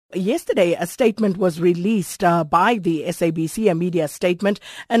Yesterday, a statement was released by the SABC, a media statement,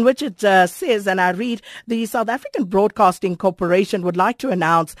 in which it says, and I read, the South African Broadcasting Corporation would like to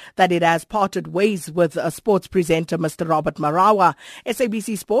announce that it has parted ways with sports presenter Mr. Robert Marawa.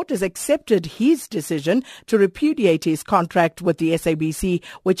 SABC Sport has accepted his decision to repudiate his contract with the SABC,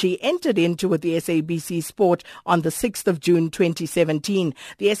 which he entered into with the SABC Sport on the 6th of June 2017.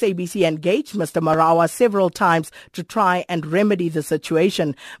 The SABC engaged Mr. Marawa several times to try and remedy the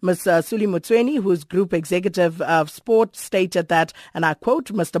situation. Ms. Suli Mutsweni, who's Group Executive of Sport, stated that, and I quote,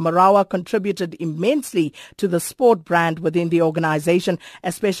 Mr. Marawa contributed immensely to the sport brand within the organization,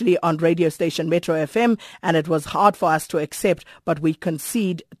 especially on radio station Metro FM, and it was hard for us to accept, but we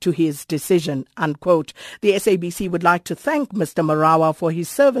concede to his decision, unquote. The SABC would like to thank Mr. Marawa for his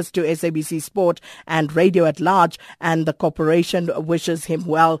service to SABC Sport and radio at large, and the corporation wishes him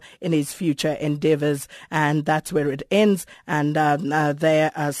well in his future endeavors. And that's where it ends. And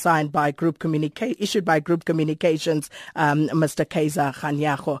they're signed by issued by Group Communications, Mr. Kaizer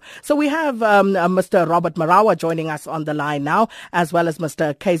Kganyago. So we have Mr. Robert Marawa joining us on the line now, as well as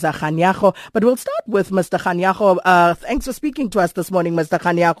Mr. Kaizer Kganyago. But we'll start with Mr. Kganyago. Thanks for speaking to us this morning, Mr.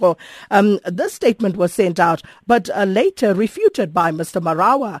 Kganyago. This statement was sent out, but later refuted by Mr.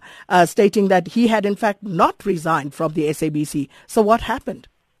 Marawa, stating that he had in fact not resigned from the SABC. So what happened?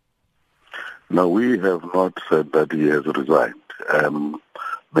 No, we have not said that he has resigned.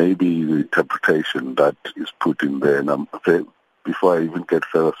 Maybe the interpretation that is put in there, and before I even get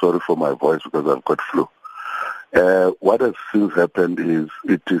further, sorry for my voice because I've got flu. What has since happened is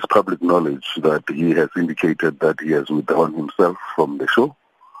it is public knowledge that he has indicated that he has withdrawn himself from the show,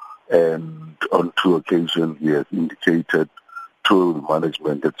 and on 2 occasions he has indicated to the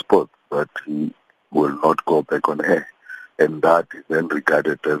management at Sport that he will not go back on air, and that is then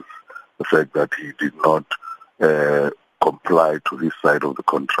regarded as the fact that he did not comply to his side of the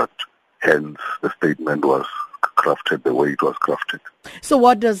contract. Hence, the statement was crafted the way it was crafted. So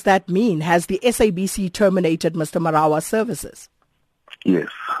what does that mean? Has the SABC terminated Mr. Marawa's services? Yes.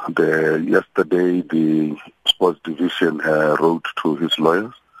 Yesterday, the sports division wrote to his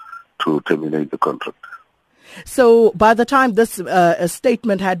lawyers to terminate the contract. So by the time this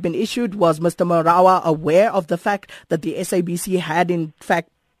statement had been issued, was Mr. Marawa aware of the fact that the SABC had in fact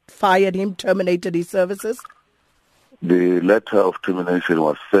fired him, terminated his services? The letter of termination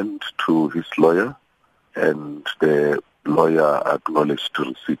was sent to his lawyer, and the lawyer acknowledged the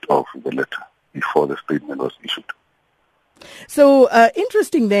receipt of the letter before the statement was issued. So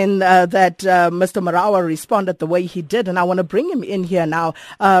interesting then that Mr. Marawa responded the way he did, and I want to bring him in here now.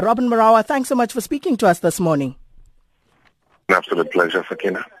 Robin Marawa, thanks so much for speaking to us this morning. An absolute pleasure,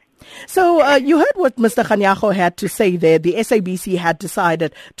 Sakina. So you heard what Mr. Kganyago had to say there. The SABC had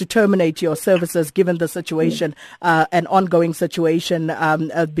decided to terminate your services given the situation, an ongoing situation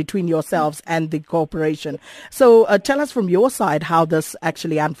between yourselves and the corporation. So tell us from your side how this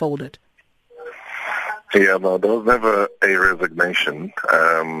actually unfolded. Yeah, no, there was never a resignation.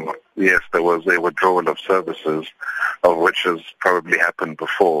 Yes, there was a withdrawal of services, of which has probably happened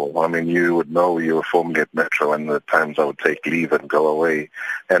before. I mean, you would know you were formerly at Metro, and the times I would take leave and go away,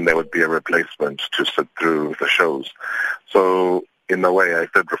 and there would be a replacement to sit through the shows. So, in a way, I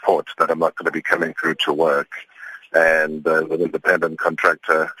did report that I'm not going to be coming through to work. And as an independent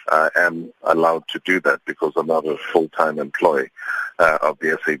contractor, I am allowed to do that because I'm not a full-time employee of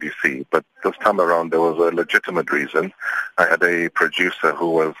the SABC. But this time around, there was a legitimate reason. I had a producer who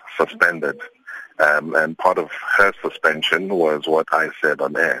was suspended, and part of her suspension was what I said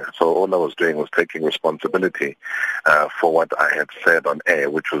on air. So all I was doing was taking responsibility for what I had said on air,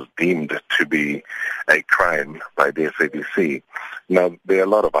 which was deemed to be a crime by the SABC. Now, there are a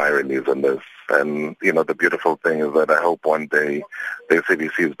lot of ironies in this. And, you know, the beautiful thing is that I hope one day the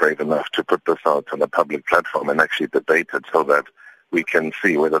SABC is brave enough to put this out on a public platform and actually debate it so that we can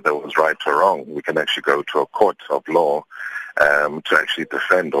see whether that was right or wrong. We can actually go to a court of law to actually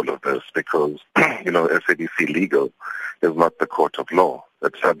defend all of this because, you know, SABC legal is not the court of law.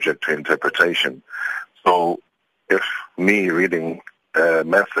 It's subject to interpretation. So if me reading a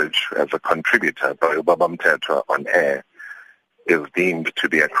message as a contributor by Ubaba Mthetho on air is deemed to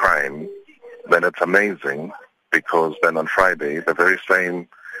be a crime, then it's amazing because then on Friday, the very same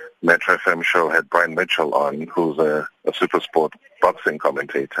Metro FM show had Brian Mitchell on, who's a super sport boxing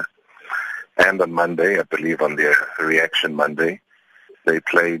commentator. And on Monday, I believe on the Reaction Monday, they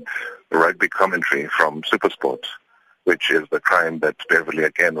played rugby commentary from SuperSport, which is the crime that Beverly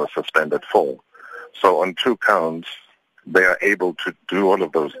again was suspended for. So on 2 counts, they are able to do all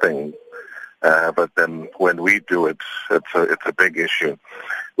of those things. But then when we do it, it's a big issue,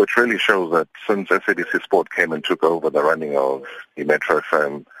 which really shows that since SABC Sport came and took over the running of the Metro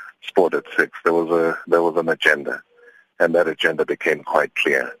FM Sport at 6, there was an agenda, and that agenda became quite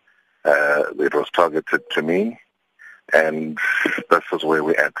clear. It was targeted to me, and this is where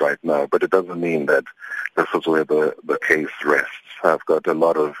we're at right now. But it doesn't mean that this is where the case rests. I've got a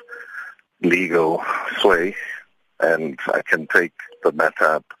lot of legal sway, and I can take the matter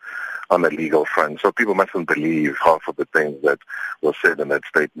up on a legal front. So people mustn't believe half of the things that were said in that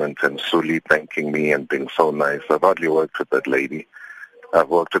statement, and Suli thanking me and being so nice. I've hardly worked with that lady. I've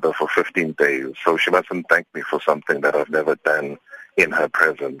worked with her for 15 days, so she mustn't thank me for something that I've never done in her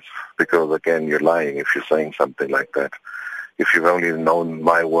presence. Because, again, you're lying if you're saying something like that. If you've only known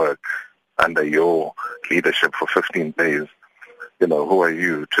my work under your leadership for 15 days, who are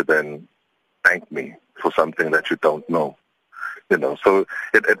you to then thank me for something that you don't know? So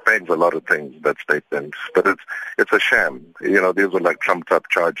it begs a lot of things, that statement. But it's a sham. These are like trumped-up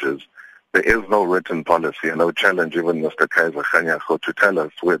charges. There is no written policy, and I would challenge even Mr. Kaiser Kganyago to tell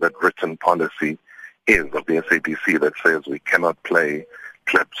us where that written policy is of the SABC that says we cannot play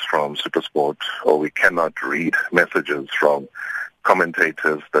clips from SuperSport, or we cannot read messages from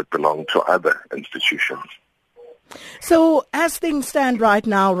commentators that belong to other institutions. So as things stand right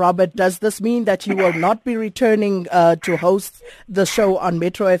now, Robert, does this mean that you will not be returning to host the show on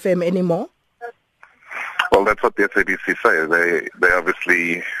Metro FM anymore? Well, that's what the SABC say. They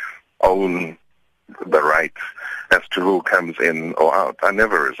obviously own the right as to who comes in or out. I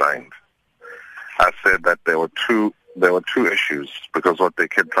never resigned. I said that there were two issues, because what they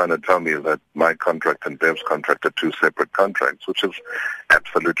kept trying to tell me is that my contract and Bev's contract are two separate contracts, which is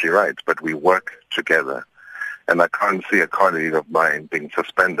absolutely right, but we work together. And I can't see a colleague of mine being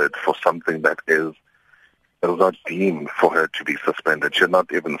suspended for something that is not deemed for her to be suspended. She had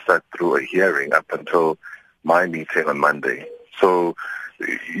not even sat through a hearing up until my meeting on Monday. So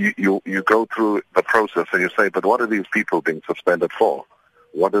you go through the process and you say, but what are these people being suspended for?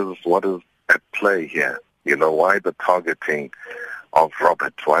 What is at play here? Why the targeting of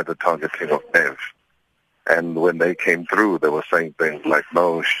Robert? Why the targeting of Bev? And when they came through, they were saying things like,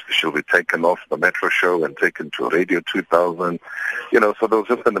 no, she'll be taken off the Metro show and taken to Radio 2000. So there was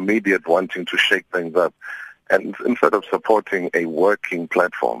just an immediate wanting to shake things up. And instead of supporting a working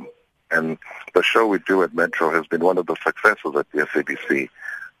platform, and the show we do at Metro has been one of the successes at the SABC.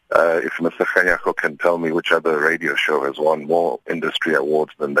 If Mr. Kganyago can tell me which other radio show has won more industry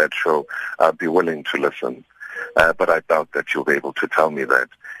awards than that show, I'd be willing to listen. But I doubt that you'll be able to tell me that.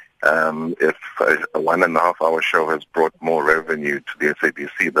 If a 1.5-hour show has brought more revenue to the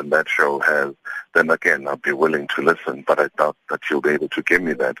SABC than that show has, then again, I'll be willing to listen, but I doubt that you'll be able to give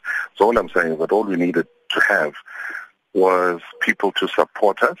me that. So all I'm saying is that all we needed to have was people to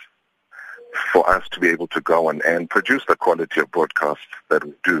support us, for us to be able to go on and produce the quality of broadcasts that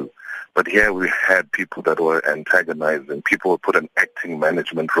we do. But here we had people that were antagonizing. People were put in acting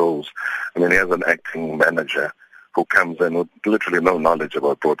management roles. I mean, here's an acting manager who comes in with literally no knowledge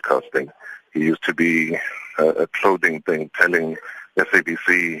about broadcasting. He used to be a clothing thing, telling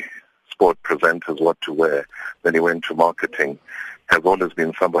SABC sport presenters what to wear. Then he went to marketing. Has always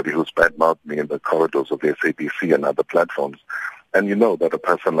been somebody who's badmouthed me in the corridors of the SABC and other platforms. And you know that a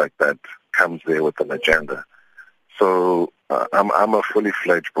person like that comes there with an agenda. So I'm a fully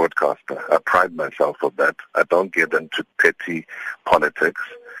fledged broadcaster. I pride myself on that. I don't get into petty politics,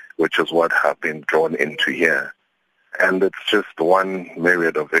 which is what I've been drawn into here. And it's just one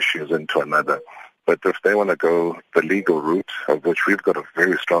myriad of issues into another. But if they want to go the legal route, of which we've got a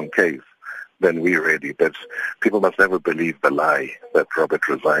very strong case, then we're ready. But people must never believe the lie that Robert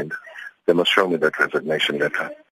resigned. They must show me that resignation letter.